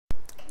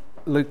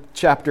Luke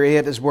chapter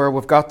 8 is where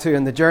we've got to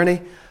in the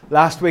journey.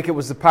 Last week it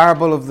was the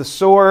parable of the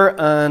sower,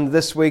 and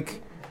this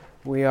week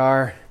we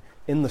are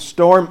in the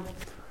storm.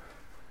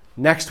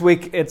 Next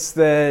week it's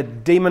the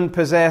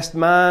demon-possessed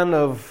man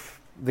of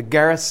the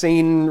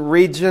Gerasene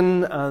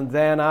region, and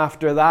then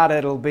after that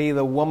it'll be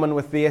the woman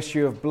with the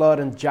issue of blood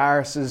and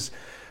Jairus'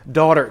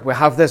 daughter. We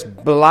have this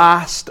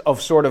blast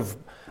of sort of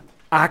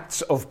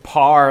acts of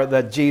power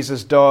that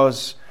Jesus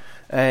does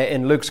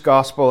in Luke's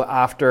Gospel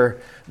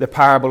after the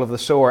parable of the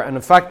sower. And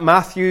in fact,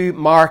 Matthew,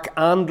 Mark,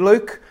 and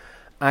Luke,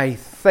 I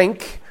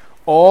think,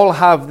 all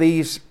have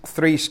these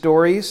three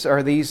stories,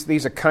 or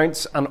these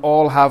accounts, and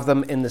all have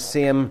them in the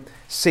same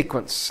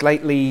sequence.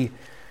 Slightly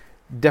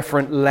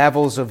different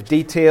levels of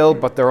detail,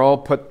 but they're all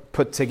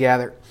put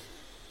together.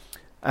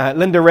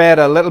 Linda read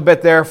a little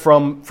bit there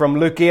from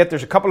Luke 8.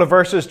 There's a couple of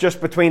verses just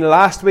between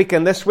last week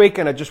and this week,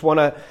 and I just want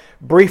to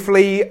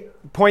briefly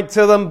point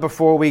to them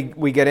before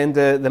we get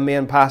into the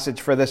main passage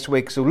for this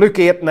week. So Luke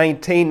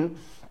 8:19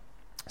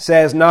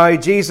 says, "Now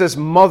Jesus'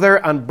 mother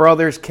and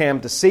brothers came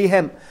to see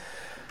him,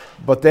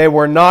 but they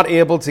were not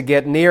able to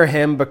get near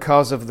him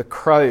because of the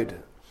crowd.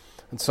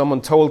 And someone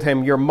told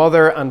him, 'Your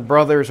mother and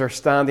brothers are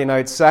standing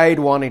outside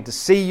wanting to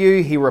see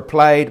you.' He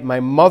replied,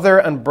 'My mother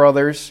and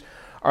brothers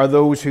are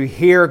those who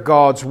hear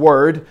God's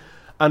word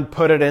and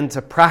put it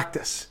into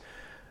practice.'"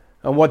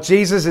 And what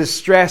Jesus is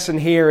stressing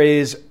here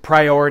is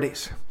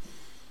priorities.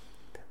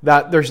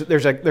 That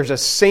there's a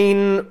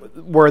scene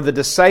where the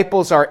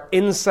disciples are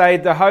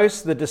inside the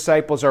house, the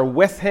disciples are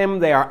with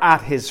him, they are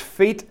at his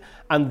feet,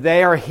 and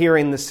they are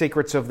hearing the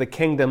secrets of the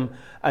kingdom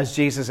as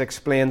Jesus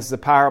explains the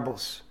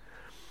parables.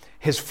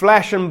 His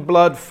flesh and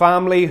blood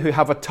family who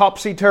have a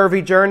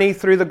topsy-turvy journey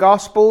through the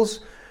Gospels,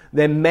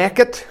 they make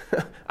it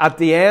at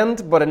the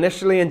end, but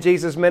initially in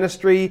Jesus'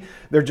 ministry,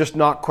 they're just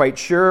not quite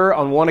sure.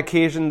 On one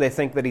occasion, they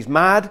think that he's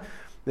mad.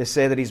 They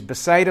say that he's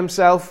beside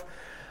himself.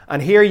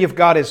 And here you've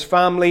got his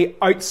family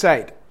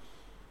outside.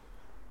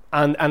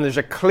 And there's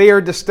a clear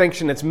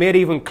distinction. It's made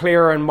even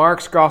clearer in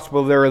Mark's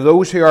Gospel. There are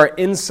those who are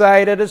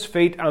inside at his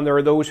feet, and there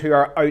are those who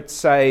are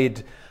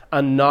outside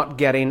and not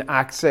getting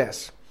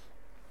access.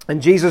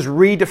 And Jesus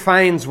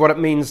redefines what it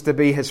means to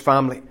be his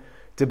family,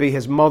 to be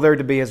his mother,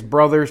 to be his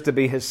brothers, to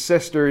be his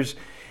sisters,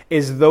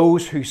 is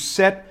those who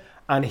sit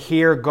and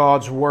hear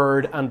God's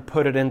word and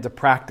put it into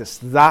practice.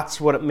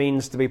 That's what it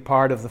means to be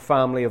part of the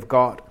family of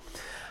God.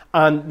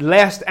 And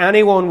lest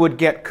anyone would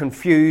get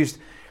confused,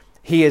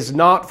 he is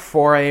not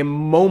for a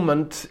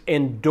moment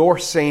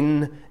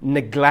endorsing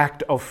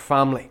neglect of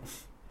family.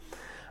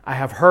 I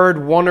have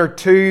heard one or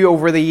two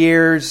over the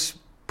years,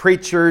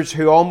 preachers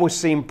who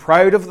almost seem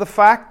proud of the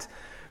fact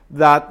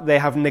that they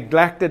have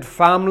neglected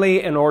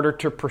family in order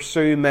to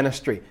pursue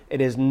ministry.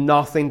 It is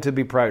nothing to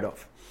be proud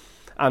of.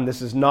 And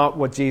this is not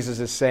what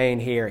Jesus is saying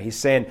here. He's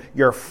saying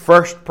your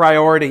first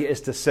priority is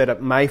to sit at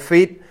my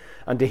feet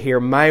and to hear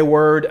my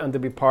word and to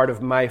be part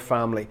of my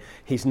family.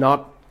 He's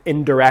not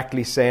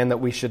indirectly saying that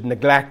we should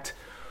neglect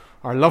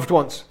our loved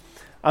ones.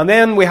 And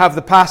then we have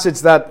the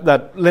passage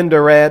that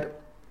Linda read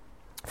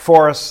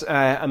for us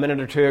a minute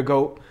or two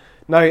ago.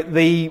 Now,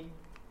 the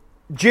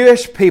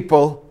Jewish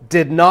people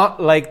did not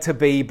like to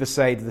be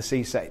beside the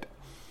seaside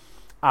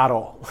at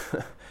all.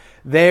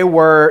 They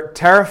were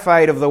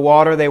terrified of the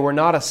water. They were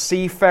not a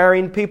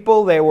seafaring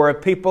people. They were a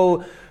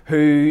people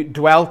who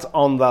dwelt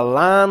on the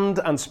land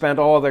and spent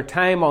all their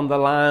time on the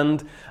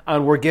land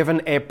and were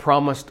given a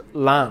promised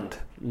land,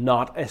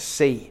 not a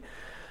sea.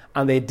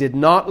 And they did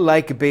not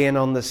like being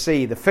on the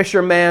sea. The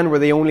fishermen were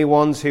the only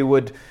ones who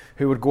would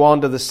go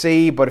onto the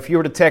sea. But if you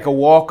were to take a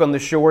walk on the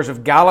shores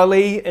of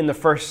Galilee in the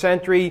first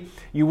century,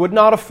 you would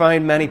not have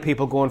found many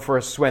people going for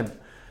a swim.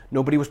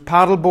 Nobody was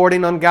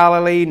paddleboarding on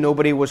Galilee.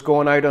 Nobody was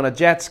going out on a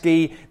jet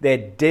ski. They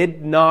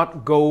did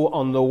not go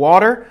on the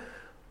water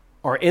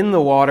or in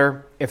the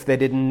water if they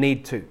didn't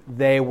need to.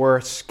 They were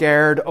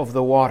scared of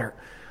the water.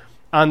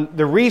 And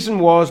the reason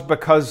was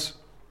because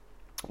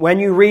when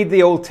you read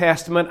the Old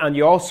Testament and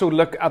you also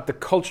look at the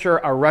culture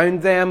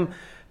around them,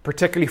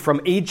 particularly from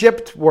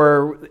Egypt,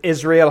 where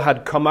Israel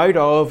had come out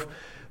of,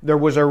 there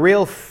was a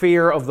real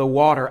fear of the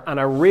water and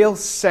a real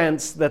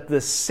sense that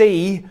the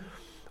sea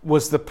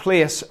was the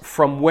place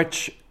from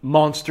which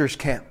monsters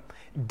came,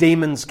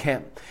 demons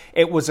came.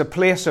 It was a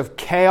place of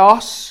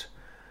chaos,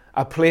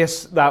 a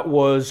place that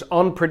was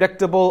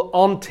unpredictable,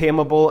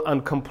 untamable,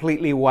 and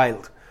completely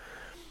wild.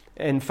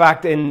 In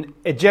fact, in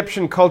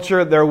Egyptian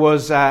culture, there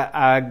was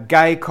a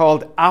guy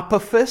called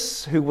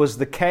Apophis, who was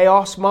the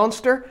chaos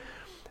monster.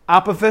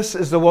 Apophis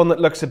is the one that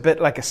looks a bit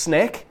like a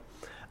snake,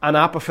 and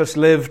Apophis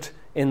lived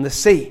in the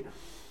sea.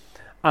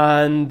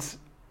 And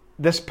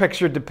this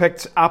picture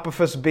depicts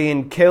Apophis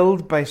being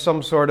killed by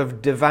some sort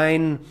of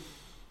divine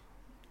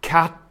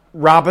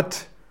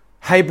cat-rabbit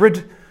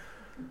hybrid.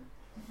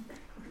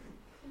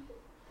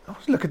 I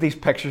always look at these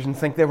pictures and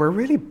think they were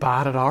really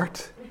bad at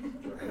art.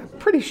 I'm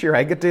pretty sure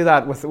I could do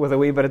that with a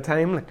wee bit of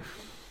time.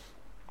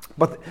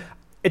 But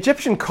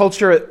Egyptian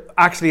culture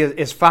actually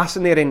is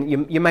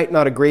fascinating. You might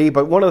not agree,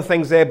 but one of the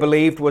things they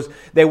believed was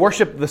they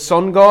worshipped the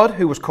sun god,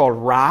 who was called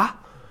Ra.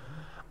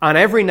 And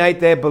every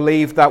night they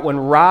believed that when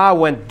Ra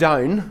went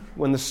down,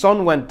 when the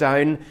sun went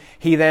down,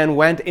 he then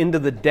went into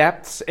the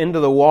depths,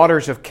 into the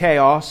waters of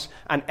chaos,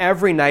 and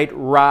every night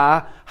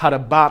Ra had a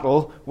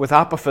battle with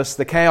Apophis,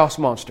 the chaos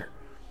monster.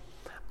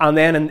 And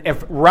then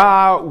if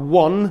Ra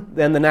won,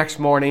 then the next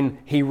morning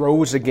he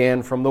rose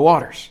again from the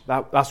waters.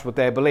 That's what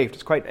they believed.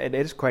 It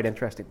is quite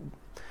interesting.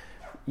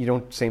 You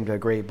don't seem to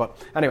agree, but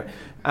anyway.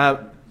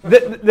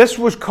 This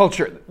was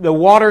culture. The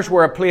waters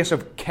were a place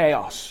of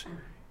chaos.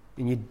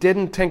 And you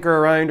didn't tinker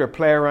around or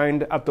play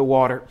around at the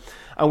water.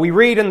 And we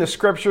read in the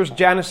scriptures,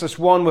 Genesis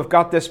 1, we've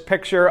got this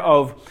picture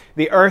of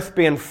the earth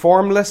being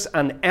formless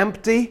and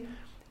empty,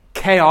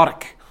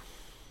 chaotic.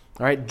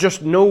 All right,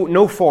 just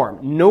no form,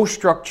 no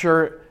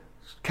structure.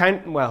 I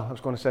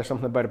was going to say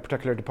something about a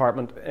particular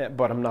department,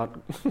 but I'm not.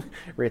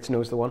 Rach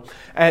knows the one.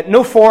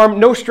 No form,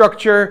 no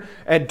structure.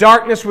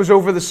 Darkness was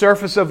over the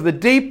surface of the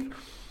deep,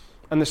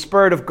 and the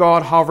Spirit of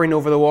God hovering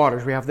over the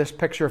waters. We have this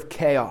picture of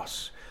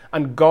chaos.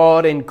 And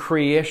God in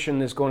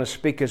creation is going to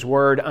speak His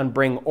word and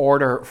bring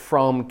order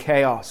from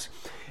chaos.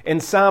 In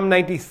Psalm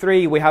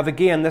 93, we have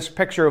again this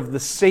picture of the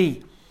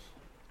sea.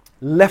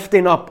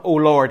 Lifting up, O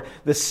Lord.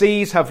 The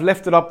seas have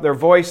lifted up their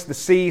voice. The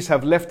seas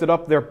have lifted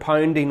up their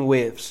pounding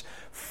waves.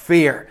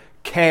 Fear,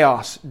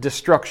 chaos,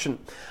 destruction.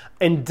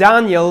 In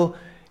Daniel,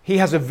 he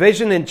has a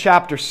vision in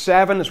chapter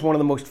 7. It's one of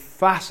the most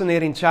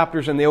fascinating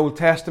chapters in the Old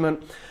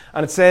Testament.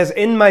 And it says,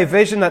 in my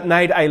vision at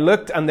night I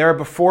looked, and there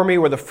before me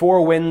were the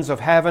four winds of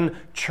heaven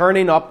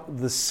churning up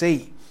the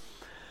sea.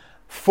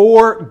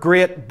 4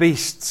 great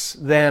beasts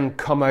then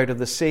come out of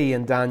the sea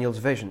in Daniel's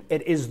vision.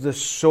 It is the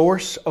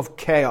source of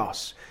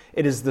chaos.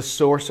 It is the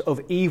source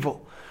of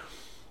evil.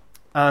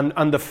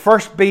 And the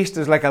first beast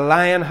is like a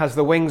lion, has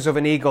the wings of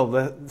an eagle.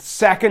 The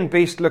second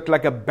beast looked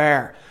like a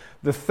bear.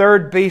 The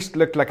third beast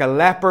looked like a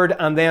leopard.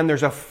 And then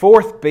there's a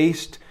fourth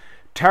beast,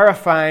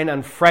 terrifying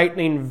and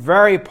frightening,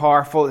 very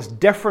powerful. It's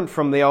different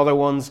from the other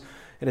ones.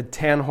 It had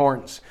 10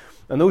 horns.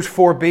 And those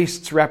 4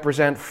 beasts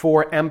represent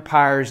 4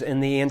 empires in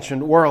the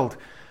ancient world.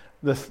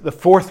 The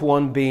fourth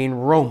one being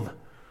Rome.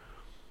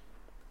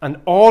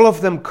 And all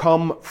of them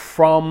come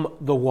from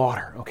the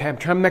water. Okay, I'm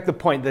trying to make the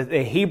point that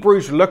the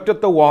Hebrews looked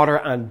at the water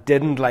and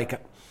didn't like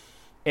it.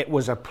 It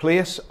was a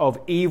place of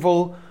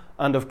evil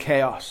and of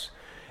chaos.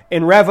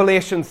 In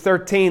Revelation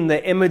 13,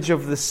 the image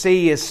of the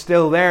sea is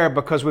still there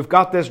because we've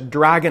got this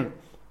dragon,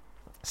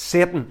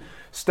 Satan,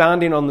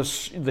 standing on the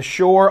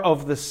shore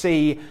of the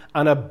sea,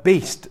 and a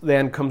beast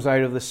then comes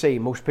out of the sea.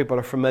 Most people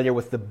are familiar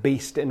with the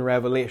beast in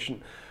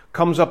Revelation.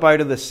 Comes up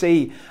out of the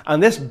sea.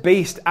 And this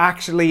beast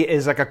actually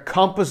is like a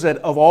composite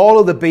of all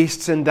of the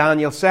beasts in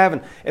Daniel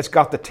 7. It's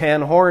got the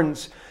 10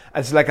 horns.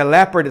 It's like a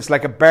leopard, it's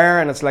like a bear,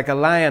 and it's like a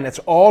lion. It's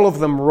all of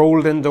them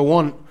rolled into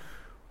one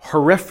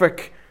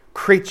horrific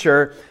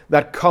creature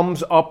that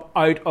comes up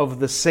out of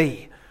the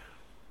sea.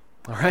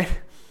 All right?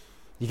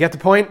 You get the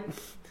point?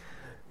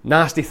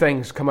 Nasty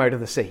things come out of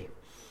the sea.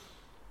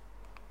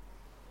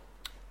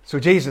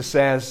 So Jesus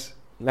says,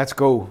 let's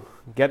go.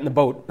 Get in the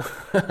boat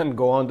and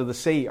go onto the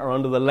sea, or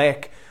onto the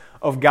lake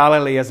of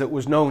Galilee as it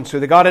was known. So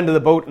they got into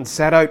the boat and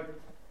set out.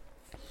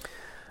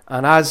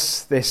 And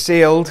as they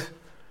sailed,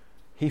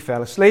 he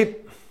fell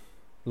asleep.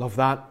 Love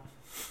that.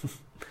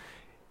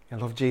 I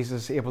love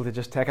Jesus, able to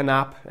just take a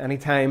nap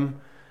anytime,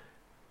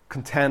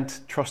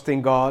 content,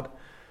 trusting God.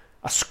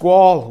 A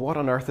squall. What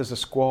on earth is a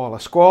squall? A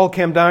squall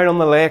came down on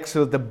the lake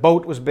so that the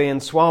boat was being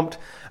swamped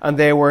and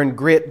they were in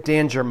great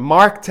danger.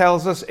 Mark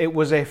tells us it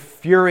was a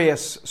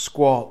furious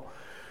squall.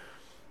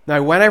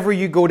 Now, whenever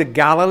you go to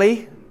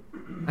Galilee,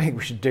 I think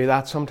we should do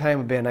that sometime. It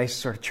would be a nice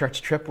sort of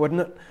church trip,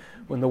 wouldn't it?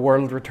 When the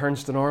world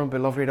returns to normal, it would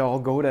be lovely to all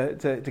go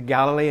to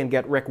Galilee and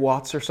get Rick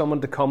Watts or someone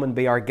to come and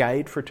be our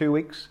guide for 2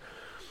 weeks.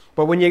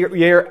 But when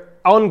you're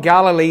on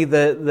Galilee,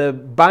 the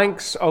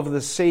banks of the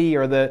sea,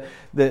 or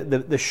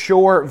the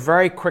shore,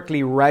 very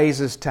quickly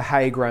rises to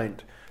high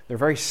ground. They're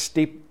very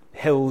steep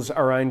hills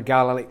around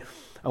Galilee.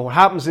 And what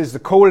happens is the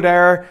cold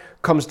air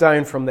comes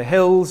down from the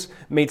hills,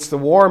 meets the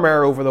warm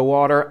air over the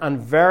water, and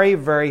very,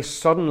 very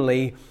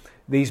suddenly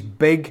these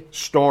big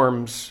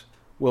storms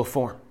will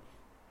form.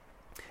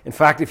 In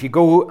fact, if you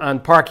go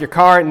and park your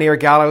car near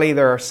Galilee,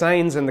 there are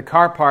signs in the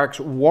car parks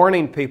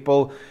warning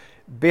people.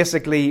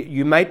 Basically,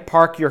 you might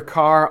park your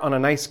car on a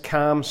nice,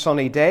 calm,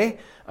 sunny day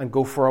and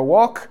go for a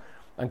walk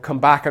and come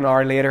back an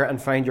hour later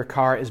and find your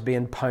car is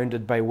being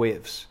pounded by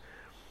waves.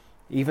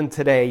 Even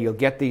today, you'll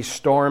get these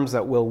storms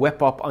that will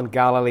whip up on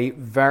Galilee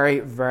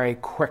very, very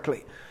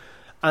quickly.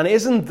 And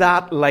isn't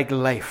that like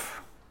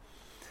life?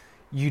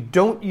 You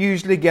don't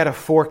usually get a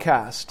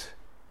forecast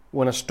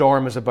when a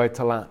storm is about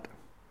to land.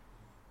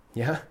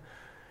 Yeah?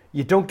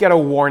 You don't get a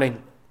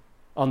warning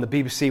on the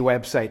BBC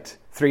website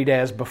 3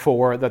 days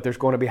before that there's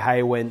going to be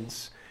high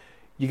winds.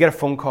 You get a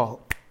phone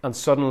call and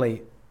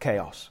suddenly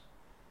chaos.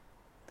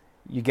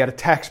 You get a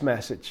text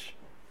message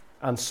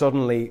and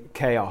suddenly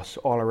chaos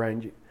all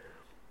around you.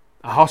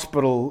 A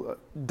hospital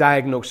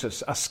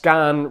diagnosis, a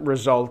scan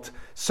result,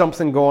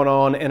 something going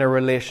on in a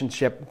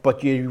relationship,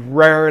 but you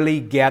rarely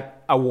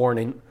get a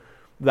warning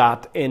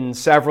that in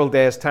several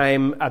days'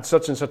 time, at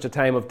such and such a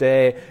time of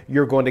day,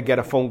 you're going to get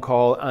a phone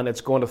call and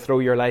it's going to throw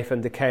your life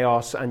into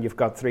chaos and you've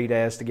got 3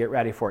 days to get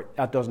ready for it.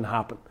 That doesn't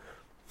happen.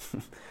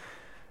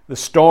 The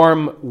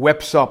storm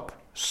whips up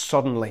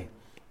suddenly.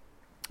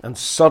 And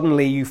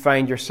suddenly you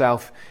find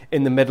yourself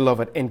in the middle of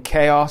it, in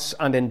chaos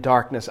and in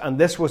darkness. And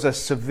this was a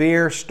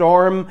severe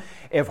storm.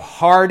 If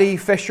hardy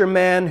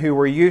fishermen who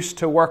were used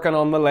to working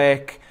on the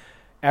lake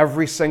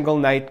every single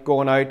night,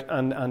 going out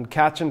and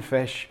catching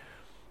fish,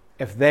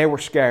 if they were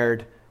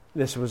scared,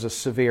 this was a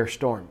severe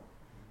storm.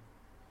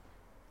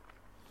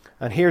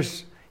 And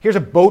here's a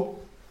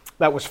boat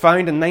that was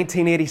found in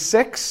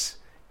 1986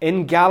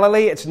 in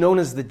Galilee. It's known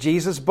as the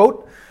Jesus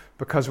boat,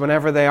 because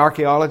whenever the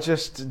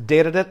archaeologists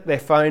dated it, they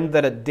found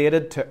that it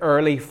dated to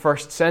early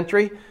 1st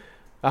century.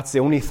 That's the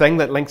only thing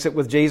that links it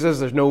with Jesus.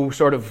 There's no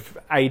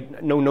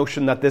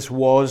notion that this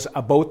was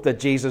a boat that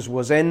Jesus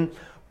was in,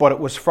 but it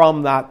was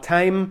from that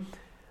time.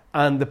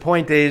 And the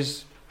point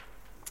is,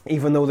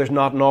 even though there's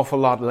not an awful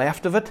lot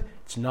left of it,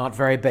 it's not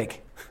very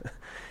big.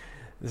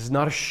 This is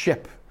not a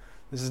ship.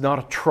 This is not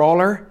a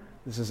trawler.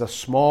 This is a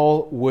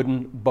small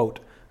wooden boat.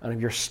 And if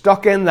you're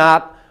stuck in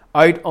that,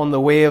 out on the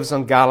waves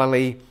on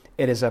Galilee,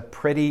 it is a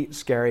pretty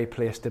scary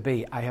place to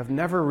be. I have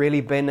never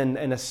really been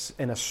in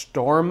a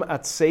storm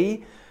at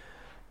sea.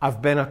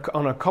 I've been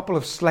on a couple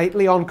of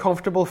slightly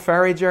uncomfortable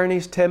ferry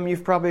journeys. Tim,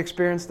 you've probably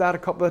experienced that a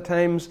couple of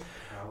times,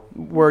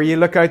 where you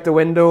look out the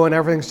window and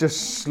everything's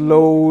just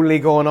slowly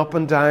going up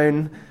and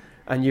down,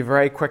 and you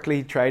very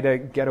quickly try to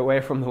get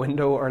away from the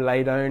window or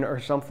lie down or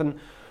something.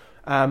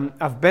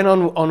 I've been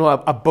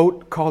on a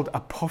boat called a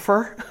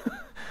puffer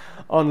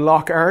on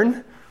Loch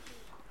Earn,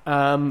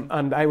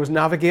 and I was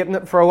navigating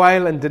it for a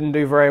while and didn't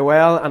do very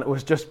well, and it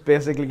was just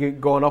basically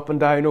going up and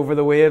down over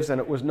the waves,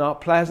 and it was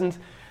not pleasant.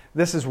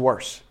 This is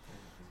worse.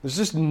 There's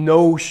just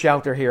no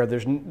shelter here.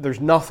 There's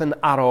nothing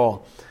at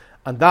all.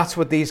 And that's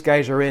what these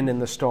guys are in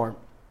the storm.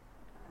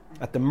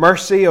 At the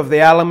mercy of the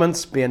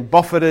elements, being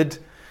buffeted,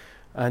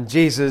 and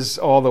Jesus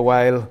all the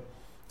while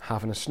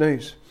having a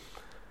snooze.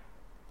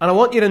 And I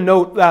want you to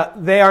note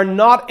that they are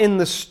not in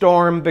the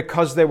storm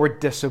because they were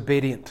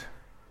disobedient.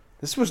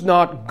 This was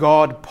not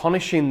God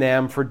punishing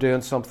them for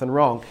doing something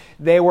wrong.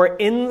 They were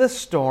in the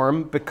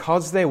storm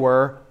because they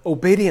were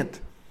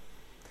obedient.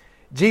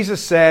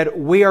 Jesus said,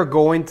 "We are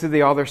going to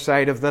the other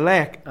side of the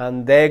lake."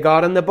 And they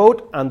got in the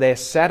boat and they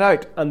set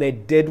out and they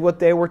did what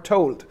they were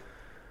told.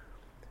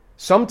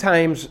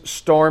 Sometimes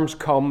storms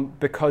come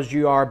because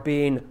you are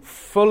being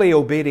fully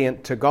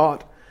obedient to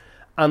God.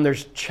 And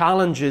there's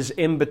challenges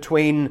in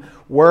between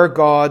where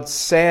God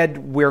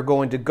said we're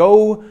going to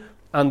go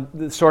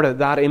and sort of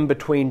that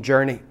in-between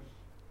journey.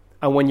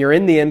 And when you're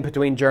in the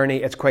in-between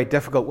journey, it's quite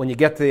difficult. When you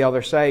get to the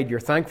other side,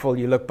 you're thankful,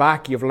 you look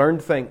back, you've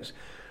learned things.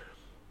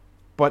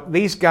 But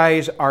these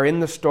guys are in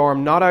the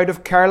storm not out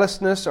of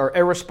carelessness or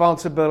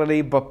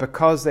irresponsibility, but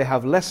because they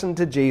have listened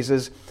to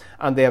Jesus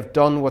and they have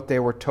done what they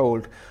were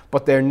told.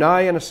 But they're now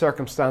in a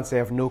circumstance they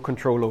have no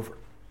control over.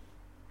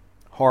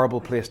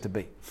 Horrible place to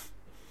be.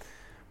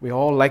 We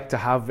all like to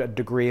have a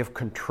degree of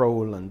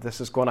control, and this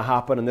is going to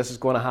happen, and this is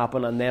going to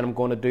happen, and then I'm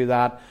going to do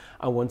that.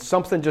 And when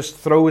something just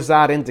throws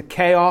that into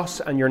chaos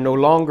and you're no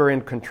longer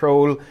in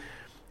control,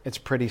 it's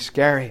pretty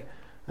scary.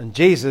 And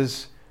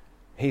Jesus,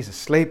 he's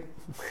asleep.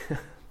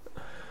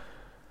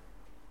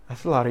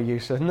 That's a lot of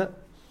use, isn't it?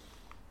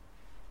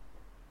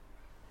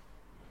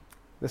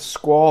 The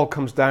squall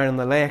comes down in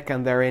the lake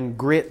and they're in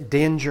great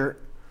danger.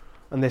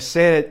 And they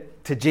say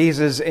it to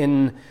Jesus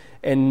in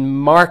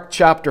Mark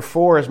chapter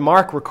 4, as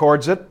Mark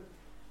records it.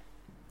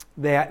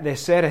 They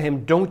say to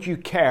him, "Don't you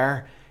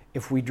care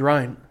if we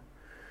drown?"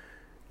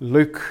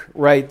 Luke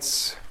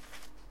writes,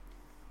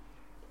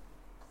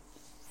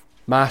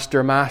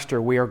 "Master,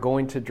 Master, we are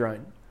going to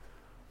drown."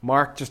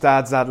 Mark just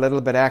adds that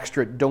little bit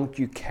extra, "Don't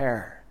you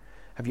care?"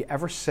 Have you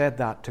ever said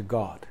that to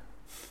God?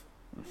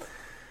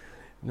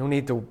 No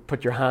need to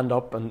put your hand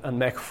up and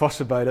make a fuss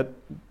about it.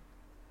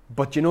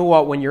 But you know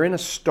what? When you're in a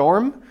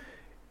storm,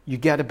 you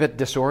get a bit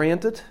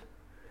disoriented.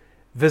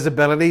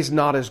 Visibility's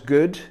not as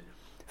good.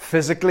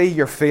 Physically,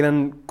 you're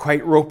feeling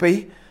quite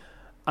ropey.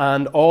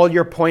 And all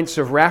your points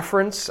of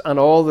reference and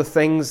all the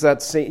things that,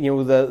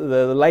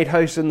 the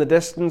lighthouse in the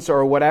distance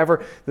or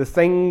whatever, the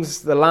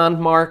things, the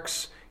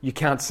landmarks, you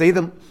can't see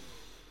them.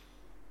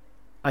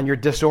 And you're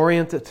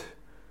disoriented.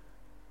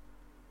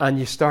 And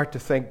you start to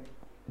think,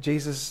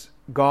 Jesus,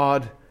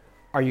 God,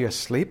 are you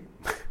asleep?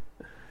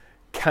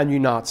 Can you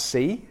not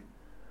see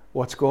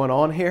what's going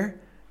on here?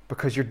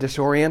 Because you're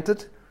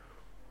disoriented.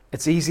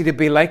 It's easy to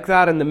be like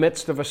that in the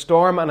midst of a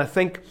storm. And I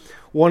think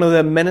one of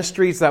the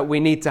ministries that we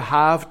need to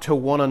have to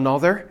one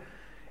another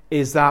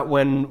is that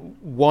when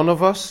one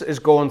of us is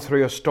going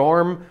through a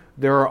storm,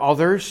 there are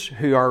others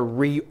who are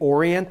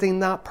reorienting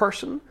that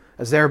person.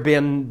 As they're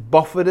being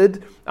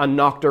buffeted and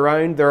knocked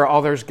around, there are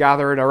others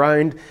gathered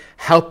around,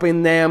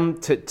 helping them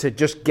to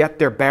just get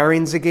their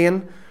bearings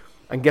again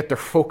and get their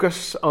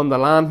focus on the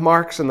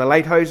landmarks and the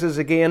lighthouses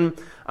again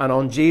and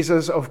on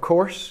Jesus, of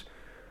course.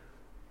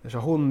 There's a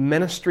whole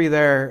ministry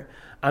there.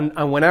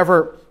 And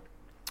whenever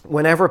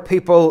whenever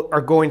people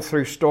are going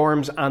through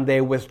storms and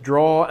they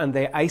withdraw and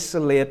they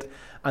isolate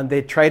and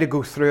they try to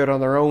go through it on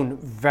their own,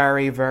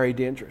 very, very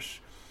dangerous.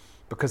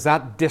 Because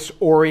that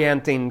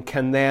disorienting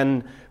can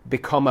then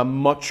become a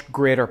much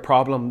greater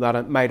problem than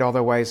it might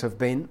otherwise have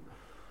been.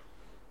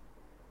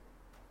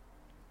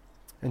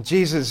 And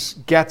Jesus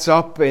gets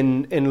up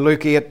in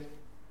Luke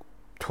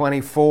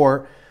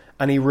 8:24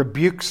 and he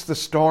rebukes the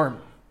storm.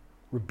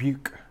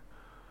 Rebuke.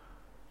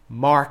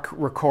 Mark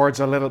records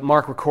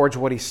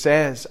what he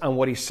says, and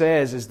what he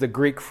says is the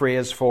Greek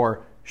phrase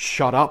for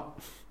shut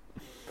up.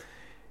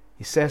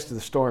 He says to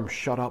the storm,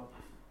 shut up.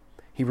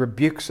 He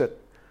rebukes it.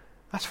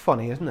 That's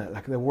funny, isn't it?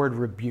 Like the word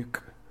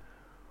rebuke.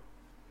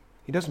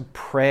 He doesn't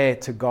pray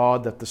to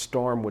God that the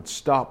storm would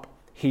stop.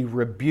 He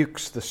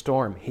rebukes the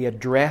storm. He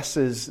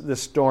addresses the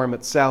storm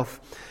itself.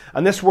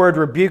 And this word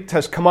rebuked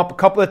has come up a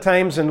couple of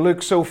times in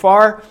Luke so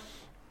far.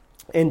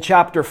 In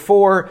chapter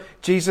 4,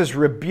 Jesus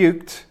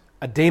rebuked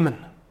a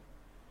demon.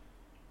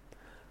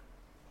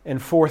 In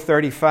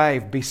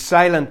 4:35, be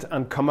silent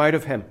and come out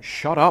of him.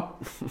 Shut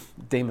up,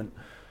 demon,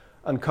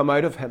 and come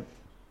out of him.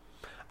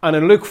 And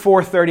in Luke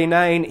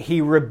 4:39,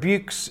 he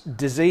rebukes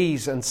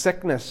disease and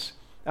sickness.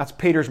 That's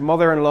Peter's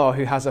mother-in-law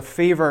who has a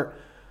fever.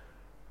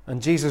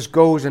 And Jesus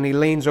goes and he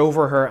leans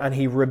over her and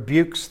he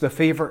rebukes the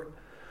fever.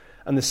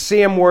 And the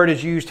same word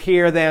is used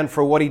here then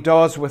for what he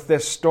does with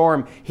this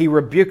storm. He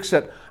rebukes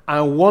it.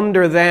 I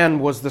wonder then,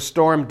 was the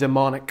storm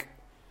demonic?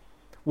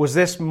 Was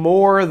this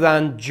more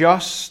than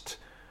just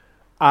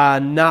a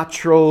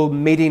natural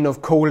meeting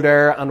of cold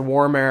air and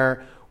warm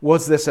air?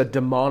 Was this a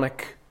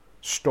demonic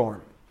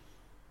storm?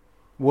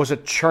 Was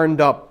it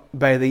churned up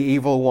by the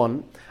evil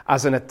one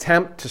as an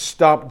attempt to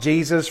stop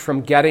Jesus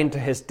from getting to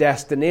his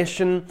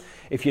destination?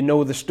 If you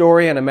know the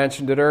story, and I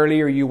mentioned it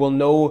earlier, you will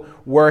know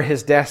where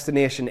his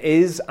destination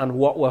is and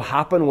what will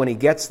happen when he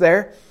gets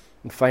there.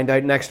 And find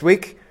out next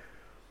week.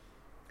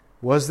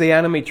 Was the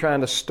enemy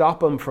trying to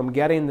stop him from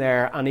getting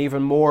there? And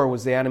even more,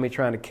 was the enemy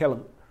trying to kill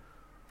him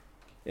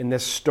in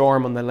this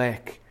storm on the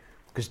lake?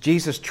 Because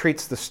Jesus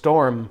treats the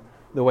storm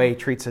the way he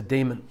treats a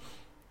demon.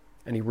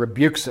 And he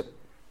rebukes it.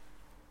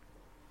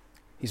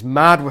 He's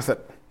mad with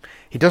it.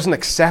 He doesn't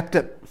accept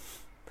it.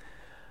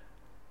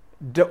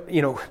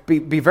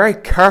 Be very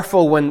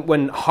careful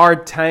when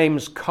hard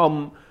times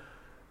come,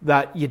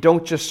 that you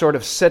don't just sort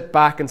of sit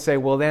back and say,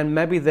 well, then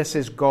maybe this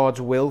is God's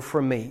will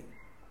for me.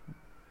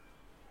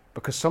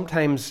 Because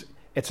sometimes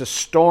it's a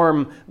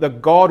storm that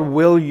God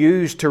will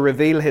use to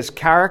reveal his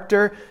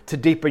character, to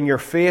deepen your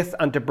faith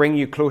and to bring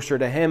you closer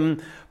to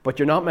him. But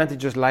you're not meant to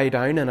just lie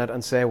down in it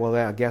and say, well,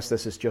 I guess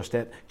this is just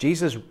it.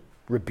 Jesus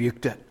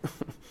rebuked it.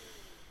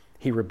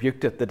 He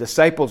rebuked it. The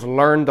disciples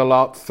learned a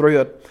lot through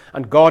it.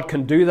 And God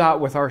can do that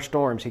with our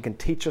storms. He can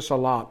teach us a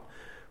lot.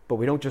 But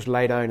we don't just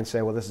lie down and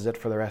say, well, this is it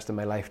for the rest of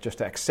my life, just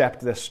to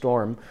accept this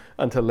storm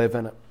and to live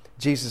in it.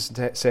 Jesus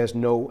says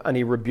no, and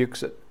he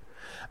rebukes it.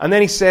 And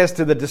then he says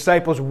to the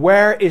disciples,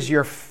 where is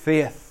your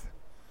faith?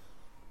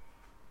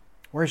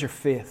 Where's your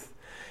faith?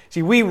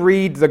 See, we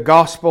read the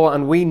gospel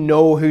and we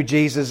know who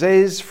Jesus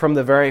is from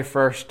the very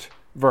first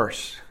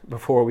verse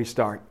before we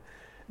start.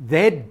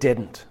 They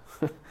didn't.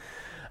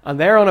 And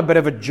they're on a bit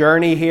of a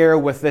journey here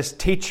with this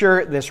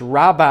teacher, this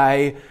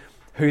rabbi,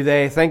 who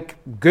they think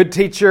good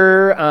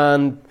teacher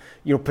and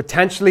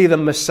potentially the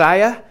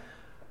Messiah.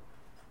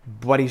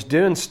 But he's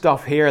doing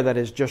stuff here that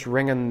is just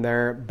ringing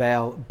their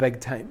bell big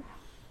time,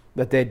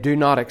 that they do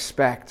not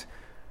expect.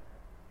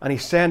 And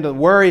he's saying to them,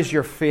 where is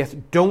your faith?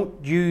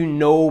 Don't you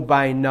know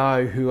by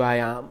now who I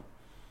am?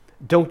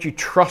 Don't you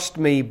trust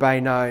me by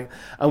now?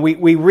 And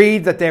we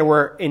read that they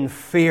were in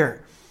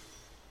fear.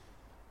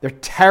 They're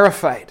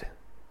terrified.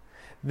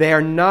 They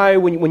are now,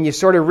 when you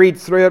sort of read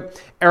through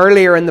it,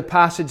 earlier in the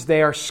passage,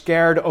 they are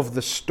scared of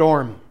the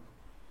storm.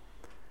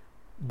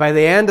 By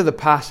the end of the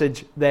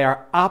passage, they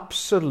are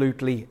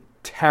absolutely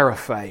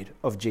terrified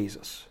of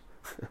Jesus.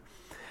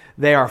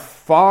 They are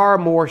far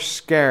more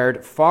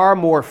scared, far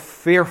more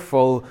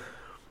fearful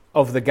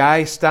of the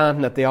guy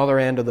standing at the other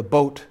end of the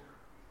boat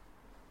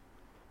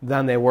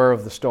than they were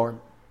of the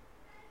storm.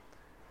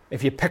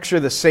 If you picture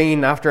the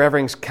scene after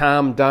everything's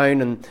calmed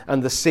down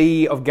and the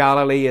Sea of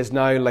Galilee is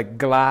now like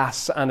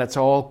glass and it's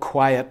all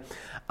quiet,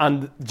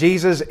 and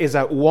Jesus is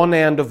at one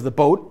end of the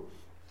boat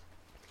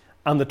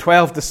and the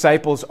 12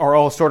 disciples are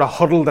all sort of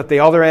huddled at the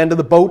other end of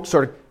the boat,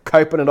 sort of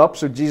coping it up.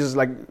 So Jesus is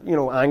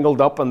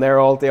angled up and they're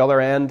all at the other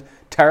end,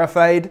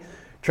 terrified,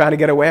 trying to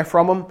get away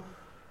from him.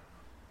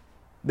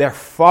 They're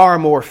far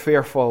more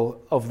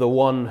fearful of the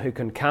one who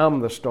can calm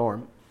the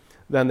storm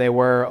than they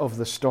were of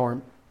the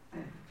storm.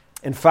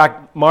 In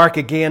fact, Mark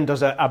again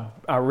does a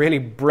really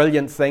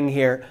brilliant thing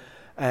here.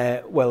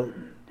 Bible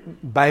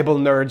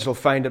nerds will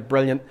find it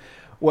brilliant.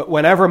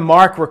 Whenever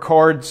Mark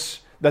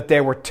records that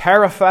they were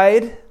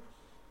terrified,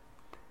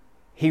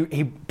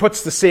 he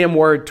puts the same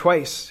word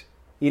twice.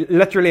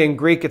 Literally in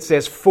Greek it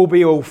says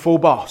phobio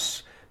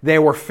phobos. They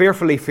were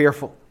fearfully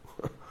fearful.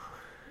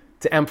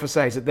 To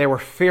emphasize it, they were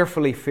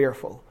fearfully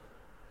fearful.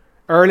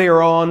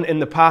 Earlier on in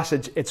the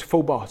passage, it's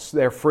phobos.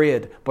 They're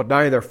afraid. But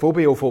now they're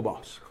phobio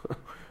phobos.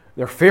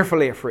 They're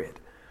fearfully afraid.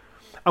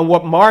 And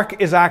what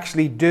Mark is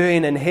actually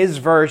doing in his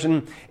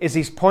version is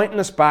he's pointing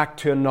us back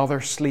to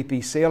another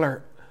sleepy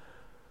sailor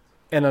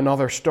in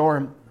another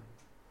storm.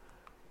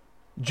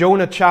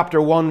 Jonah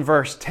chapter 1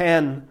 verse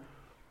 10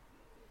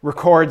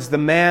 records the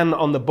men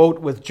on the boat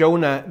with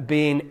Jonah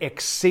being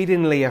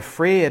exceedingly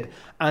afraid.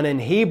 And in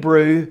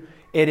Hebrew,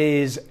 it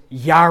is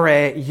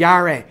yare,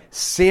 yare,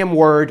 same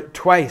word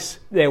twice.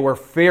 They were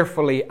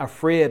fearfully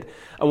afraid.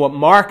 And what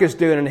Mark is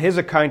doing in his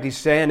account, he's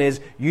saying is,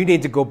 you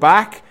need to go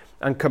back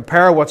and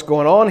compare what's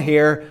going on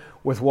here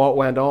with what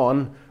went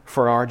on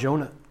for our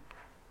Jonah.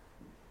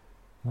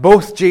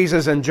 Both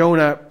Jesus and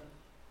Jonah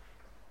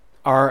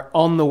are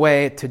on the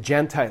way to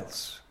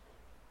Gentiles.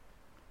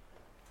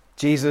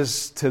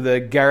 Jesus to the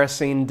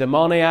Gerasene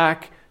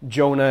demoniac,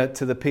 Jonah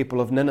to the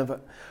people of Nineveh.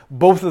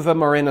 Both of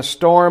them are in a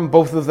storm.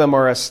 Both of them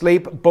are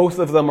asleep. Both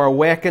of them are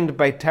awakened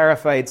by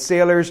terrified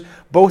sailors.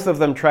 Both of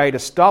them try to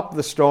stop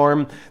the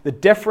storm. The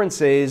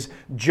difference is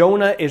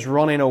Jonah is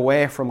running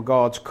away from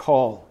God's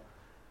call,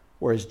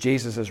 whereas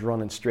Jesus is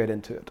running straight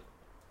into it.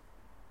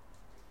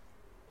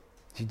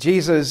 See,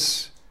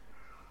 Jesus,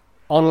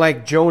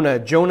 unlike Jonah,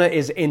 Jonah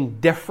is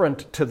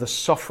indifferent to the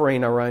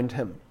suffering around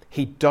him.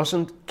 He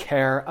doesn't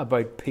care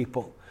about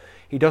people.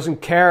 He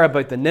doesn't care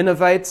about the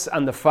Ninevites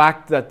and the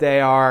fact that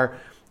they are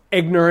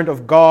ignorant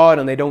of God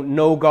and they don't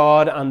know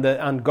God,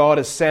 and God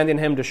is sending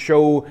him to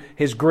show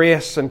his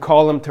grace and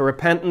call them to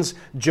repentance.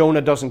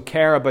 Jonah doesn't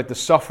care about the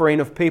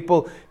suffering of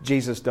people.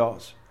 Jesus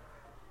does.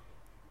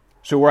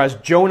 So whereas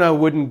Jonah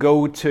wouldn't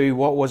go to,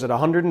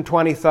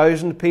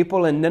 120,000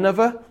 people in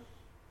Nineveh,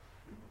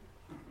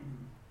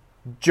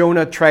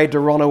 Jonah tried to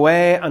run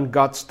away and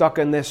got stuck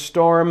in this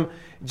storm.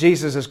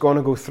 Jesus is going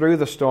to go through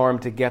the storm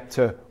to get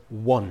to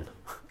one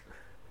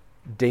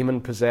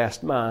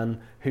demon-possessed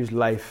man whose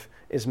life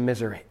is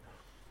misery.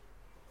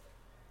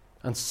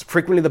 And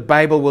frequently the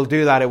Bible will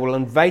do that. It will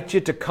invite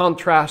you to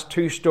contrast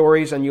two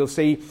stories, and you'll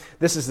see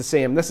this is the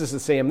same, this is the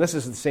same, this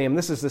is the same,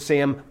 this is the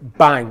same,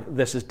 bang,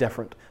 this is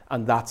different.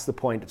 And that's the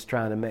point it's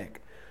trying to make.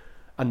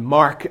 And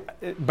Mark,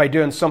 by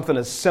doing something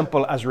as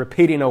simple as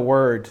repeating a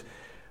word,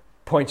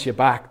 points you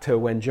back to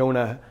when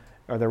Jonah,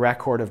 or the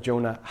record of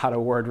Jonah, had a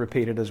word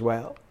repeated as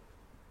well.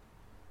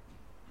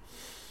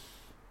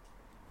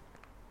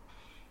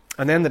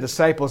 And then the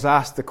disciples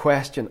asked the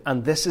question,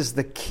 and this is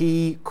the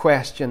key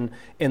question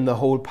in the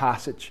whole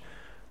passage.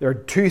 There are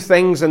two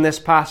things in this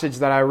passage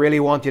that I really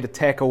want you to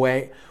take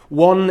away.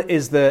 One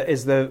is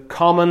the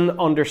common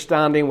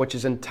understanding, which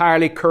is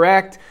entirely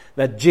correct,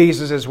 that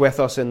Jesus is with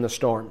us in the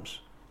storms.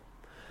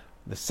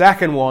 The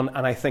second one,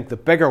 and I think the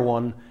bigger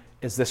one,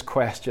 is this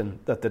question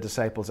that the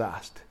disciples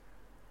asked.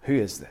 Who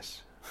is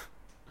this?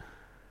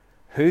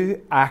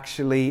 Who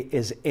actually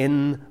is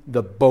in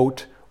the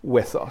boat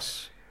with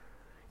us?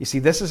 You see,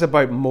 this is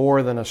about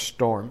more than a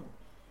storm.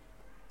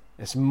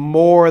 It's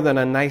more than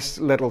a nice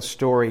little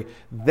story.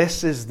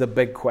 This is the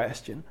big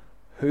question.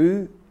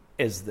 Who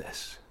is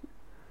this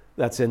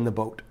that's in the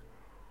boat?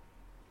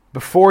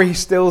 Before he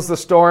stills the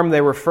storm,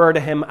 they refer to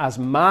him as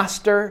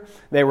master.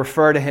 They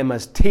refer to him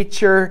as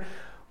teacher.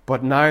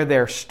 But now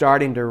they're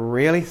starting to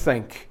really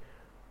think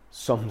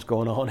something's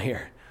going on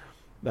here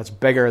that's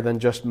bigger than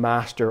just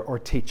master or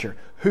teacher.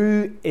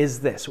 Who is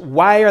this?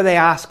 Why are they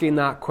asking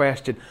that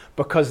question?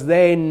 Because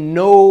they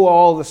know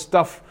all the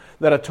stuff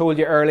that I told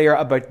you earlier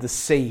about the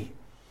sea.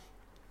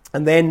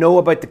 And they know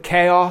about the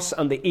chaos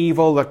and the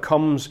evil that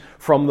comes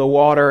from the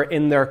water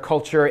in their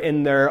culture,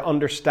 in their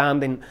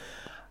understanding.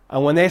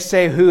 And when they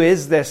say, who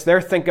is this?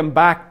 They're thinking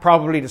back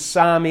probably to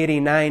Psalm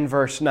 89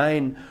 verse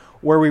 9,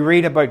 where we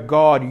read about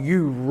God,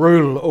 you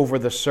rule over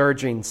the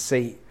surging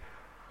sea.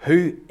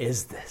 Who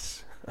is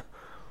this?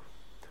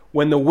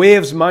 When the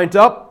waves mount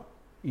up,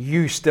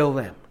 you still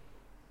them.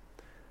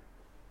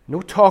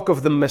 No talk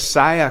of the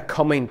Messiah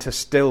coming to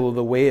still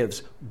the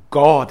waves.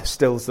 God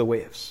stills the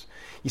waves.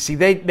 You see,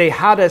 they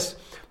had this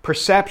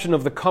perception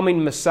of the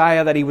coming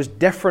Messiah that he was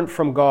different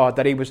from God,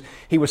 that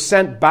he was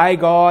sent by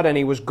God and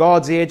he was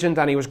God's agent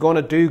and he was going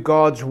to do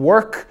God's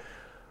work.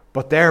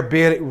 But they're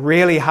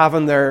really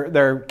having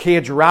their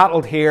cage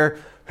rattled here.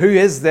 Who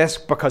is this?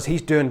 Because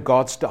he's doing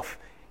God stuff.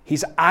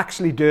 He's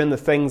actually doing the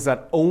things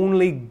that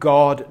only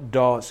God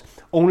does.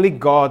 Only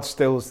God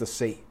stills the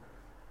sea.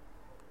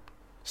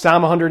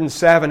 Psalm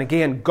 107,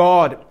 again,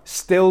 God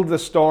stilled the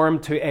storm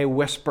to a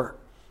whisper.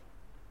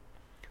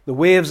 The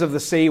waves of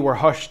the sea were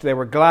hushed. They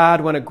were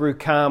glad when it grew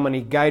calm, and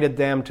he guided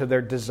them to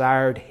their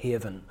desired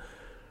haven.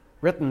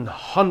 Written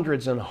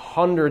hundreds and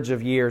hundreds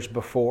of years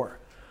before.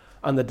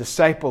 And the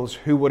disciples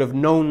who would have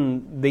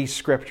known these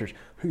scriptures,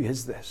 who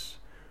is this?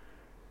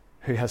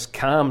 Who has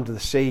calmed the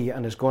sea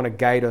and is going to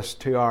guide us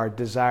to our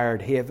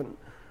desired haven.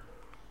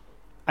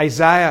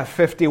 Isaiah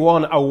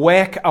 51,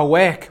 awake,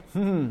 awake.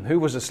 Who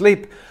was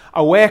asleep?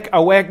 Awake,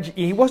 awake.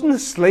 He wasn't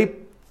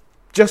asleep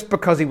just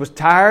because he was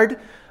tired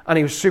and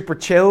he was super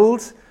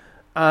chilled.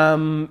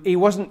 He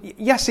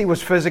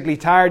was physically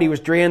tired, he was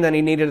drained and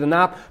he needed a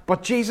nap.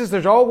 But Jesus,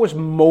 there's always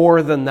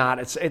more than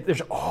that.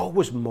 There's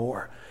always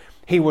more.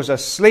 He was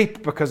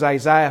asleep because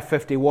Isaiah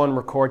 51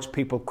 records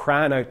people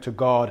crying out to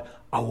God,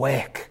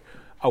 awake,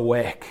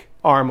 awake,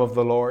 arm of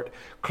the Lord.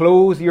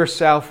 Clothe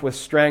yourself with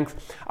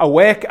strength.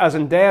 Awake as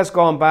in days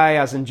gone by,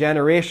 as in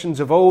generations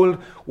of old.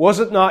 Was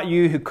it not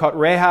you who cut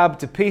Rahab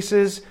to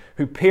pieces,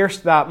 who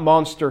pierced that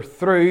monster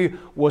through?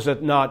 Was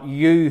it not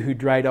you who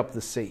dried up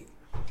the sea?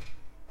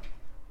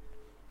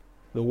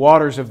 The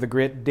waters of the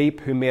great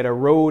deep, who made a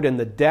road in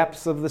the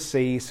depths of the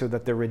sea so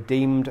that the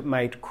redeemed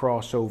might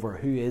cross over.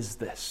 Who is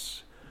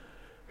this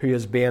who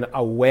is being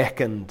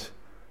awakened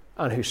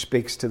and who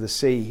speaks to the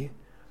sea?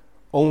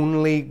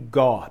 Only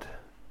God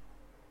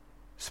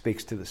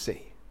speaks to the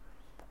sea.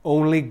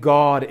 Only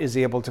God is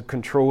able to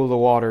control the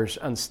waters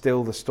and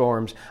still the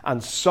storms.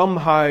 And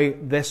somehow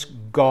this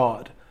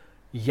God,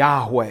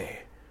 Yahweh,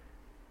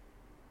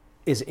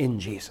 is in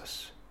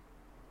Jesus,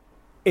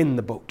 in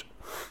the boat,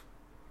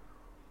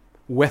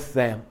 with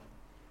them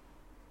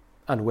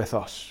and with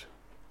us.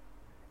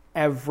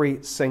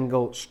 Every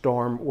single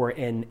storm we're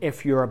in,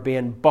 if you're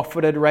being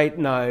buffeted right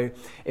now,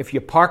 if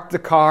you parked the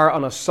car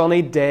on a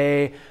sunny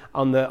day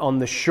on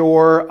the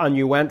shore and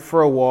you went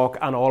for a walk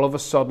and all of a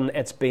sudden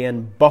it's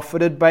being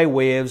buffeted by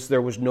waves,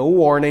 there was no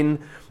warning,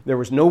 there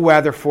was no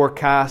weather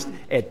forecast,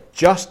 it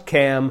just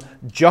came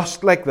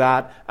just like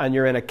that, and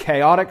you're in a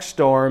chaotic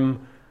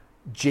storm,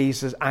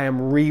 Jesus, I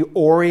am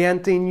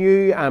reorienting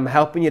you, I'm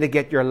helping you to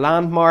get your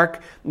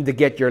landmark, to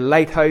get your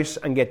lighthouse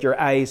and get your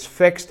eyes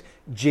fixed.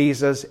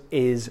 Jesus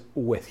is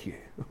with you.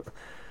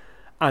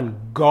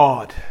 And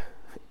God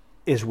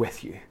is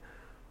with you.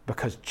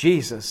 Because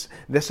Jesus,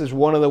 this is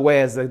one of the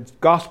ways, the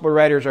gospel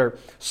writers are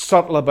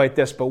subtle about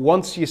this, but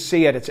once you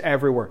see it, it's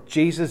everywhere.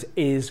 Jesus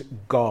is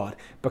God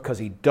because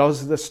He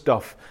does the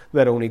stuff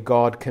that only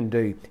God can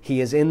do.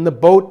 He is in the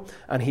boat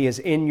and He is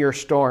in your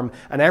storm.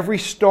 And every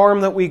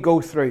storm that we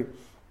go through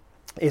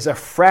is a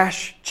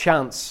fresh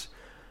chance,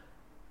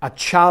 a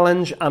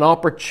challenge, an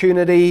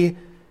opportunity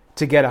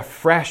to get a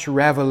fresh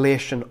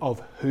revelation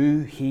of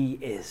who He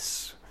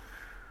is,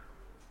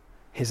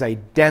 His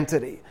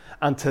identity,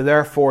 and to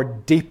therefore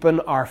deepen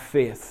our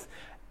faith.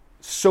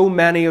 So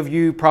many of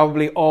you,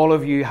 probably all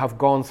of you, have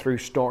gone through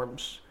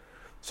storms.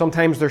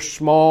 Sometimes they're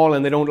small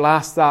and they don't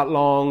last that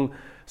long.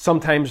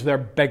 Sometimes they're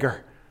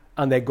bigger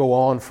and they go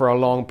on for a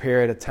long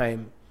period of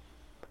time.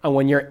 And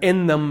when you're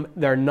in them,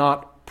 they're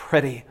not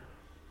pretty.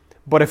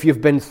 But if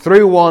you've been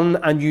through one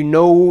and you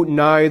know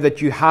now that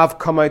you have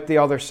come out the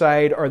other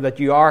side or that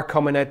you are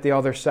coming out the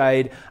other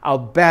side, I'll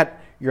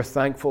bet you're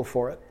thankful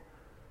for it.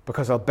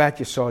 Because I'll bet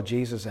you saw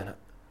Jesus in it.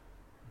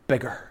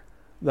 Bigger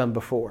than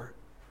before.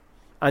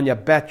 And you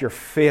bet your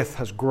faith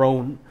has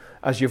grown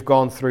as you've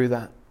gone through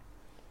that.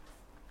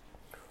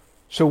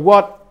 So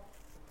what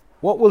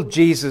will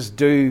Jesus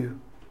do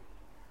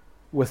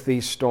with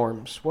these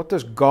storms? What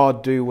does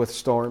God do with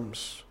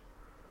storms?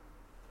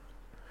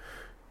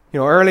 You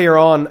know, earlier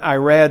on I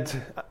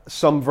read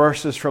some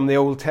verses from the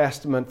Old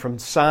Testament, from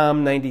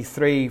Psalm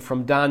 93,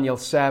 from Daniel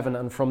 7,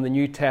 and from the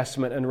New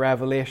Testament and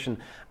Revelation.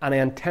 And I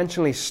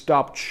intentionally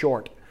stopped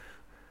short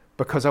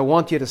because I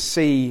want you to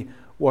see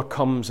what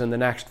comes in the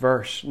next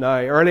verse. Now,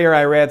 earlier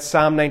I read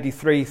Psalm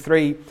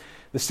 93:3.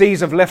 The seas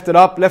have lifted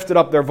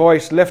up their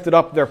voice, lifted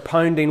up their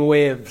pounding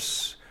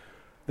waves.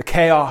 The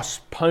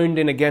chaos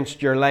pounding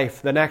against your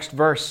life. The next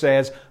verse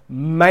says,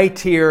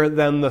 mightier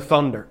than the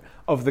thunder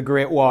of the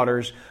great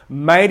waters,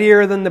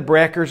 mightier than the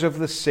breakers of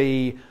the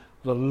sea,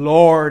 the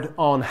Lord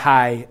on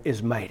high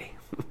is mighty.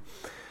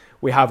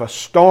 We have a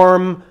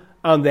storm,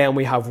 and then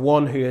we have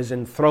one who is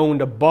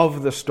enthroned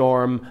above the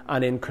storm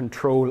and in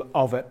control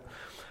of it.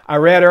 I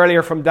read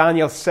earlier from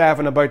Daniel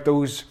 7 about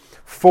those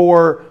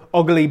 4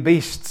 ugly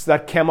beasts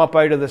that came up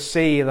out of the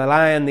sea, the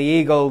lion, the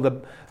eagle,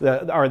 the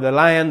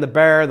lion, the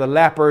bear, the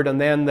leopard,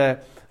 and then the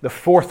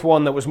 4th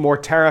one that was more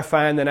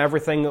terrifying than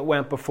everything that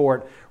went before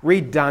it.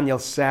 Read Daniel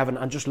 7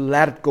 and just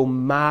let it go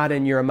mad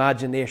in your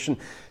imagination.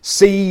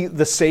 See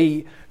the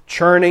sea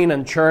churning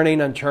and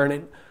churning and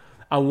churning.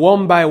 And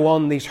one by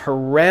one, these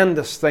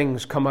horrendous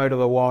things come out of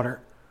the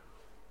water.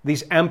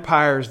 These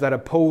empires that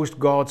opposed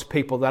God's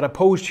people, that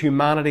opposed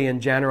humanity in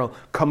general,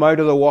 come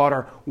out of the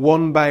water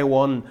one by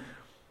one.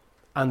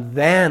 And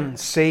then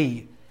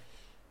see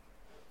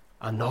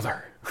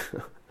another.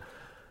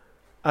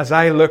 As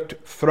I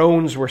looked,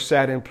 thrones were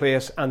set in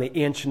place and the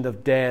Ancient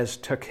of Days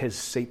took his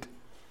seat.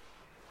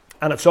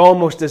 And it's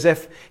almost as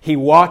if he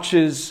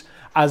watches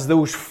as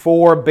those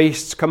 4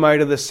 beasts come out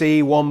of the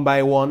sea one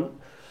by one.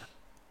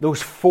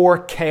 Those 4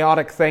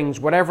 chaotic things,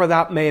 whatever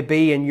that may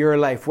be in your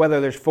life, whether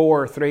there's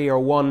 4 or 3 or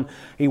 1,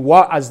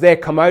 as they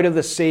come out of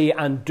the sea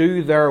and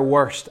do their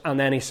worst, and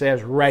then he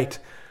says, right,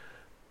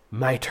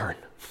 my turn.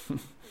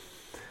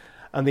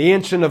 And the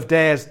Ancient of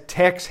Days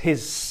takes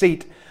his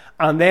seat,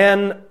 and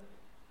then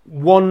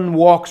one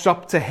walks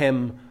up to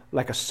him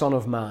like a son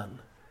of man.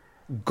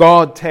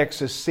 God takes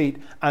his seat,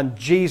 and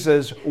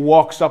Jesus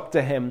walks up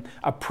to him,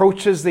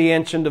 approaches the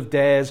Ancient of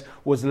Days,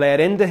 was led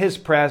into his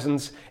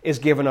presence, is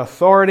given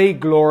authority,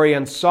 glory,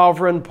 and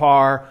sovereign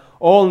power.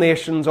 All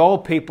nations, all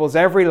peoples,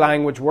 every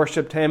language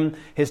worshipped him.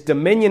 His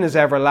dominion is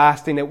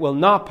everlasting, it will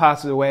not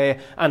pass away,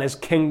 and his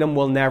kingdom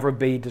will never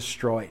be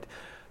destroyed.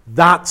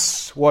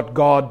 That's what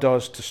God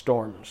does to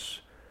storms.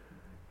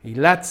 He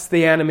lets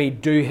the enemy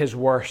do his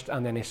worst,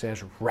 and then he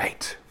says,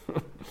 right,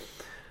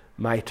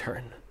 my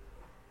turn.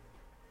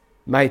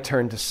 My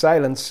turn to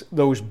silence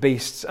those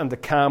beasts and to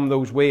calm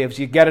those waves.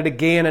 You get it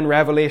again in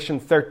Revelation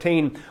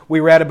 13. We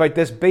read about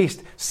this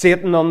beast,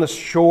 Satan on the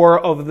shore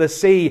of the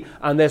sea,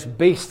 and this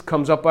beast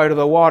comes up out of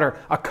the water,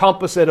 a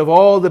composite of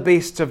all the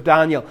beasts of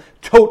Daniel.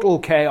 Total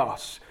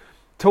chaos,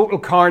 total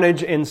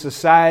carnage in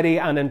society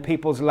and in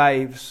people's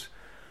lives.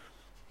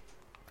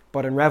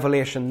 But in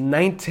Revelation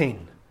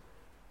 19,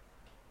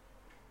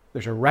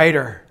 there's a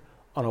rider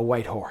on a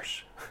white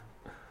horse.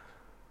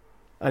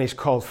 And he's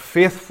called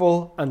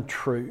Faithful and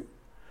True.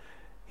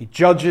 He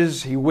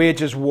judges, he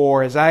wages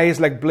war. His eyes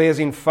like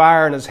blazing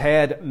fire, and his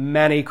head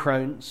many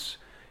crowns.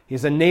 He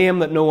has a name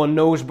that no one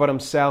knows but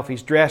himself.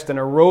 He's dressed in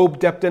a robe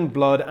dipped in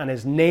blood, and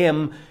his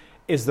name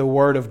is the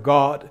Word of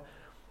God.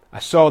 I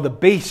saw the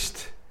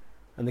beast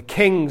and the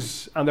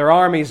kings and their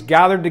armies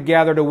gathered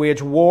together to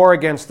wage war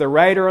against the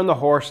rider and the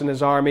horse and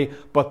his army,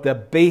 but the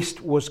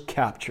beast was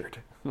captured.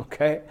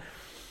 Okay?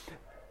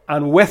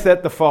 And with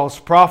it, the false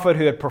prophet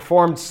who had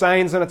performed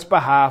signs on its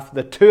behalf,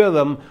 the two of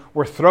them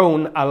were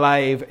thrown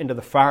alive into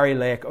the fiery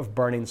lake of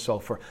burning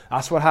sulfur.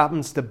 That's what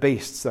happens to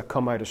beasts that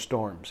come out of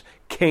storms.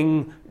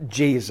 King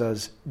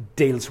Jesus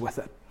deals with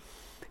it.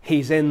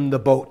 He's in the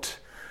boat.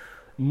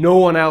 No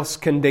one else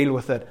can deal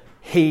with it.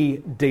 He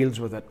deals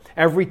with it.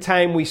 Every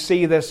time we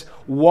see this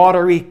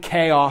watery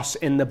chaos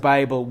in the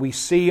Bible, we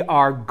see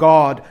our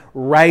God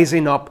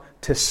rising up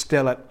to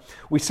still it.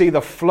 We see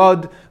the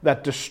flood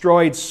that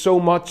destroyed so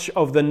much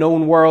of the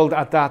known world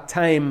at that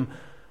time,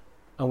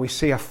 and we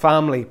see a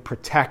family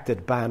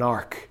protected by an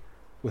ark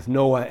with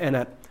Noah in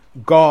it.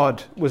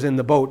 God was in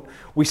the boat.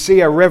 We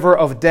see a river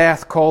of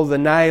death called the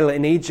Nile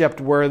in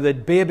Egypt, where the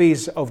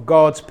babies of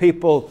God's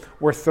people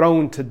were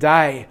thrown to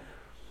die.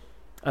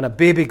 And a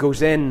baby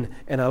goes in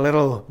a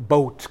little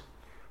boat,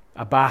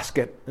 a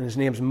basket, and his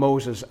name's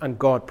Moses, and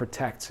God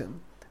protects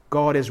him.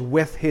 God is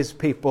with his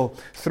people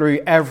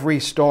through every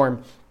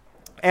storm.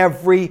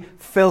 Every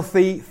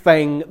filthy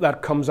thing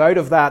that comes out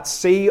of that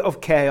sea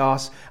of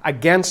chaos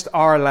against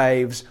our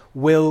lives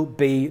will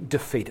be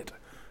defeated.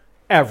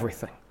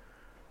 Everything.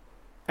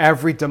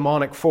 Every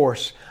demonic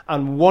force.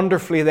 And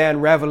wonderfully then,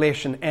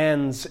 Revelation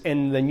ends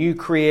in the new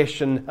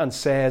creation and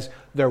says,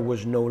 there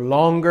was no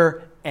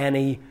longer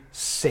any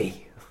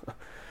sea.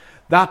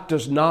 That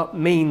does not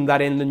mean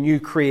that in the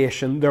new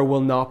creation there will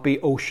not be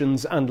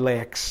oceans and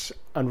lakes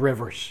and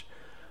rivers.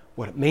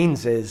 What it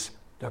means is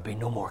there'll be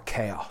no more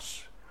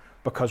chaos.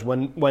 Because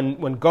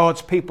when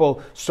God's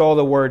people saw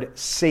the word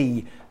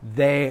sea,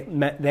 they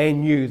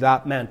knew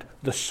that meant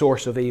the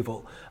source of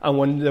evil. And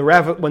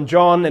when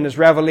John in his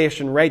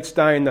Revelation writes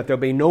down that there'll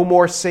be no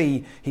more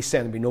sea, he's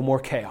saying there'll be no more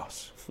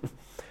chaos.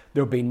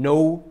 There'll be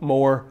no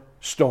more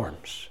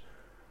storms.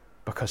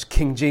 Because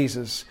King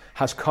Jesus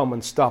has come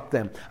and stopped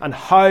them. And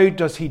how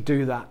does he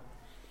do that?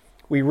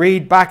 We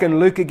read back in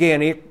Luke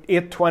again,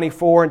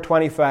 8:24 and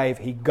 25,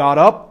 he got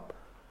up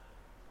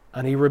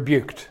and he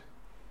rebuked.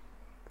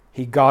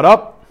 He got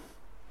up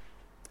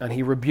and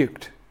he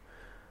rebuked.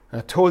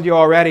 And I told you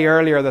already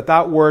earlier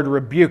that word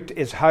rebuked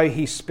is how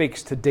he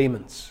speaks to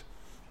demons.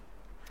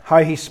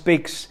 How he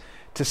speaks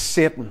to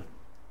Satan.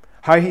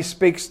 How he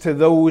speaks to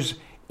those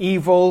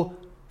evil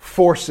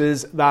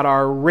forces that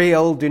are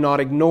real. Do not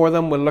ignore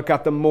them. We'll look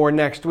at them more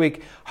next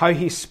week. How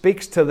he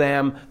speaks to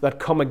them that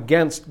come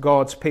against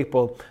God's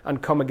people and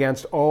come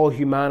against all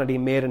humanity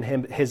made in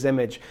his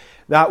image.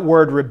 That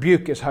word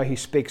rebuke is how he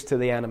speaks to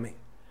the enemy.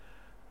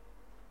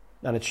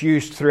 And it's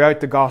used throughout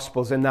the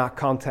Gospels in that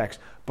context.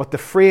 But the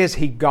phrase,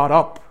 he got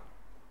up.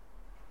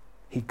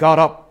 He got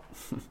up.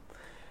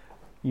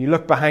 You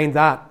look behind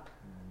that,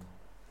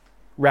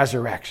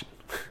 resurrection.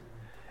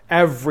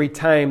 Every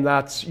time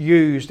that's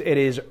used, it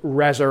is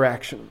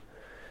resurrection.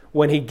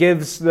 When he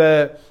gives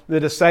the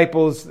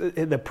disciples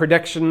the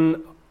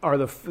prediction or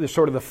the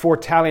sort of the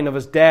foretelling of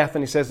his death,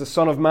 and he says the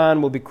Son of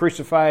Man will be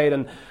crucified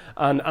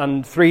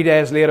and 3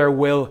 days later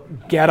will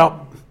get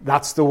up.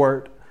 That's the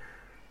word.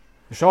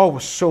 There's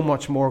always so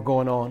much more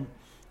going on.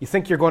 You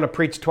think you're going to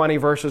preach 20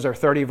 verses or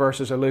 30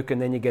 verses of Luke,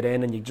 and then you get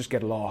in and you just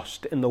get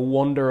lost in the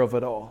wonder of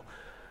it all.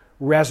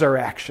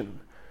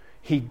 Resurrection.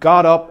 He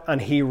got up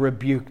and he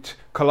rebuked.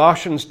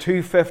 Colossians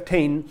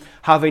 2:15,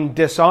 having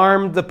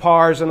disarmed the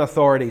powers and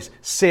authorities,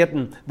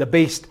 Satan, the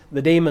beast,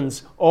 the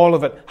demons, all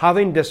of it,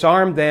 having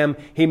disarmed them,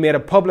 he made a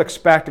public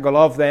spectacle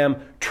of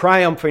them,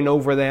 triumphing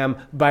over them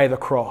by the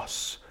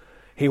cross.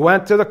 He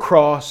went to the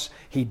cross,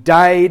 he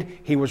died,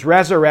 he was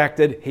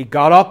resurrected, he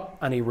got up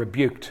and he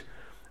rebuked.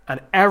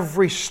 And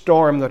every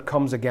storm that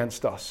comes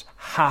against us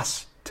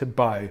has to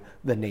bow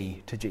the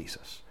knee to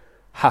Jesus.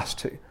 Has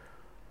to.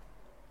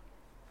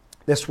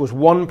 This was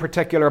one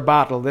particular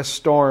battle, this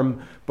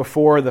storm,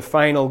 before the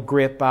final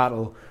great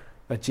battle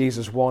that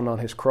Jesus won on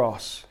his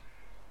cross.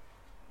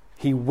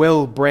 He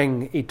will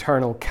bring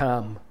eternal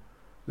calm.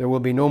 There will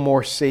be no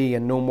more sea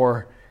and no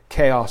more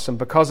chaos. And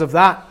because of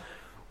that,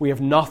 we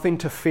have nothing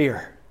to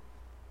fear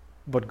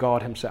but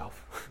God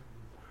himself.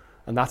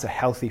 And that's a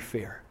healthy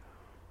fear.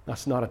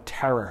 That's not a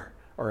terror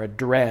or a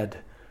dread.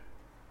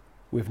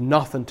 We've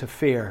nothing to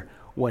fear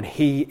when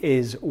He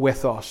is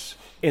with us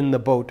in the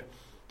boat,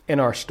 in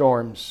our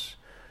storms.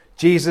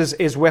 Jesus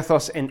is with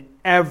us in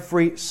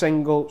every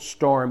single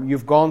storm.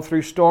 You've gone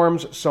through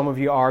storms. Some of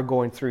you are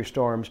going through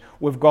storms.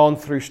 We've gone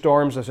through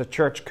storms as a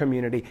church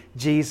community.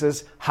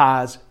 Jesus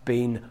has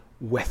been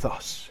with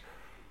us.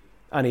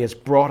 And He has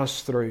brought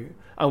us through.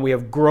 And we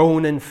have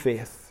grown in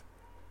faith.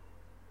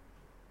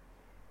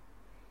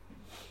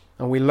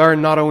 And we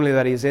learn not only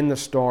that He is in the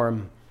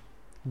storm,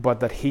 but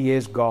that He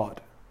is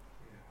God.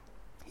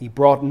 He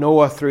brought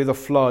Noah through the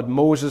flood,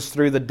 Moses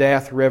through the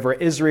Death River,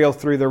 Israel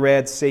through the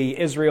Red Sea,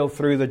 Israel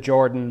through the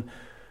Jordan.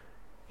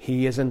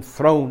 He is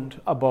enthroned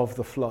above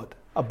the flood,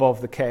 above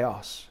the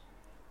chaos.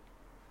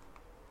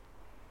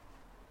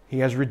 He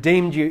has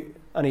redeemed you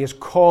and He has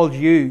called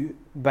you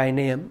by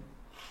name.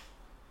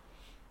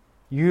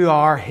 You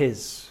are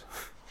His.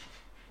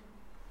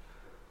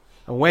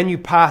 And when you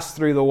pass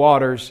through the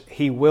waters,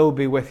 He will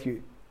be with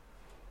you.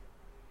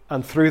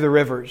 And through the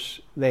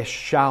rivers, they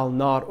shall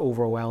not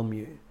overwhelm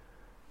you.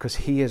 Because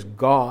He is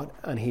God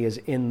and He is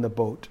in the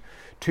boat.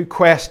 2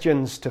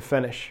 questions to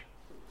finish,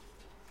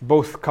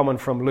 both coming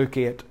from Luke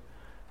 8,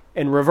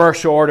 in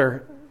reverse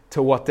order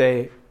to what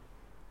they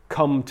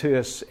come to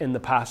us in the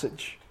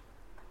passage.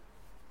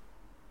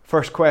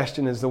 First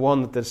question is the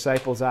one that the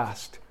disciples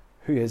asked.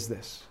 Who is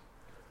this?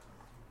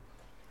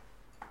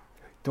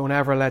 Don't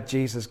ever let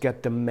Jesus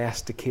get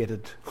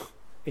domesticated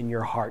in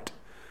your heart.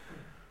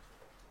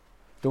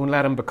 Don't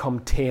let Him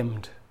become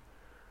tamed.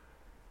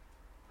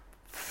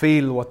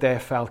 Feel what they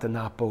felt in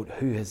that boat.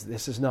 Who is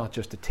this? This is not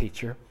just a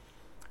teacher.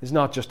 This is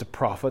not just a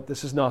prophet.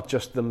 This is not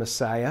just the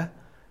Messiah.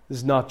 This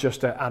is not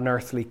just an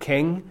earthly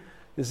king.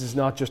 This is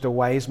not just a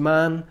wise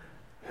man.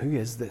 Who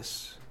is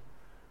this?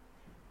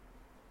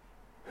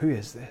 Who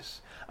is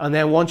this? And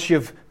then once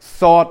you've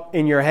thought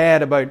in your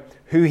head about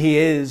who He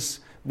is,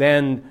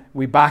 then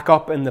we back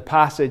up in the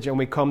passage and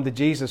we come to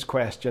Jesus'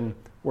 question,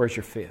 where's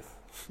your faith?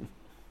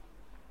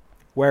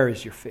 Where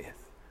is your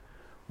faith?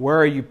 Where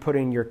are you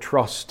putting your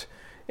trust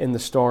in the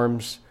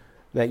storms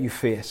that you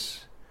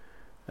face?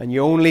 And you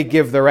only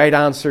give the right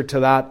answer to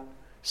that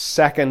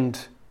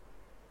second,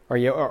 or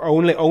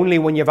only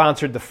when you've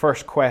answered the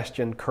first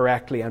question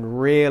correctly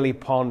and really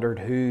pondered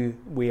who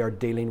we are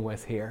dealing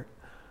with here,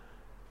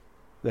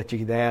 that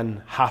you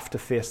then have to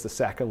face the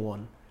second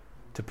one,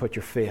 to put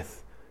your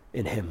faith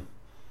in Him.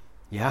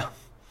 Yeah?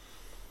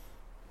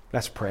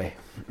 Let's pray.